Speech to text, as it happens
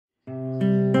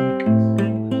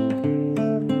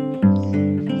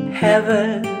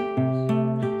Heaven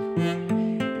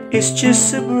is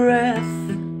just a breath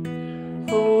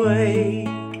away,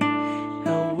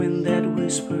 a wind that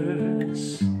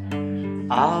whispers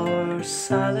our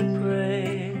silent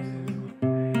prayer,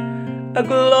 a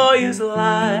glorious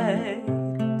light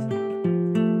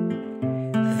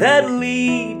that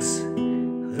leads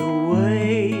the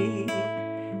way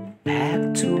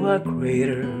back to our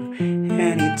Creator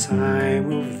any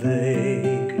time of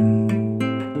day.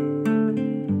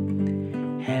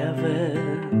 Heaven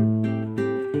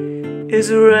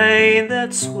is rain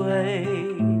that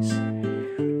sways,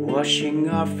 washing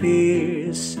our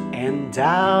fears and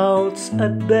doubts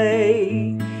at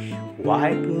bay,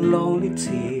 wipe lonely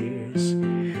tears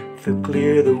to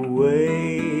clear the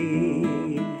way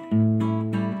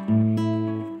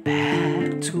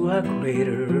back to our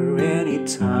Creator any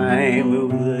time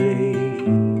of day.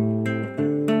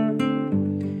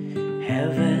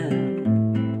 Heaven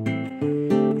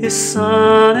is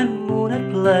sun and moon at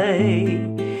play,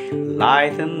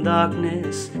 light and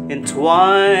darkness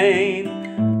entwine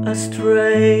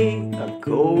astray, a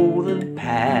golden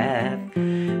path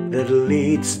that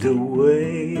leads the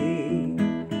way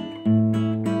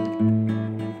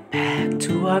back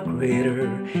to our Creator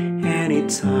any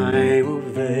time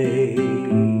of day.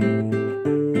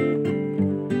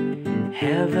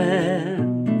 Heaven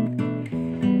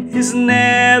is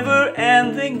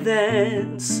never-ending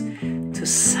dance to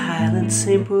silent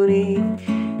symphony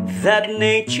that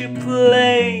nature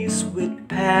plays with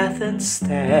path and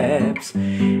steps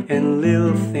and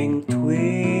little thing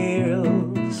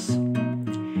twirls.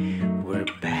 We're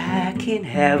back in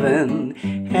heaven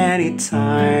any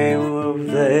time of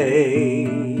day.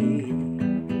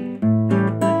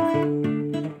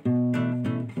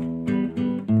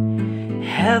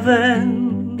 Heaven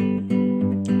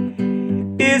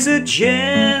is a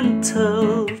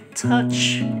gentle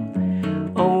touch,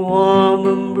 a warm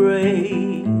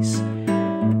embrace,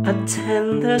 a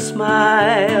tender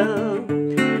smile,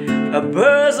 a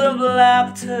burst of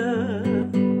laughter,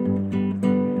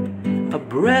 a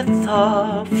breath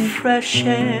of fresh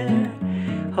air,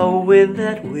 a wind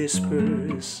that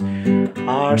whispers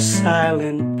our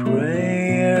silent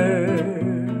prayer,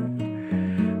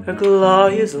 a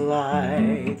glorious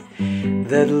light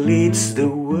that leads the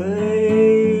way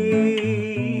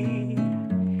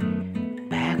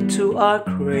back to our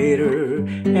Creator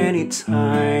any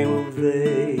time of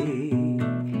day.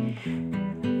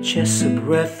 Just a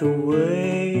breath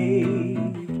away,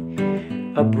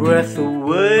 a breath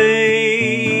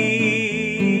away.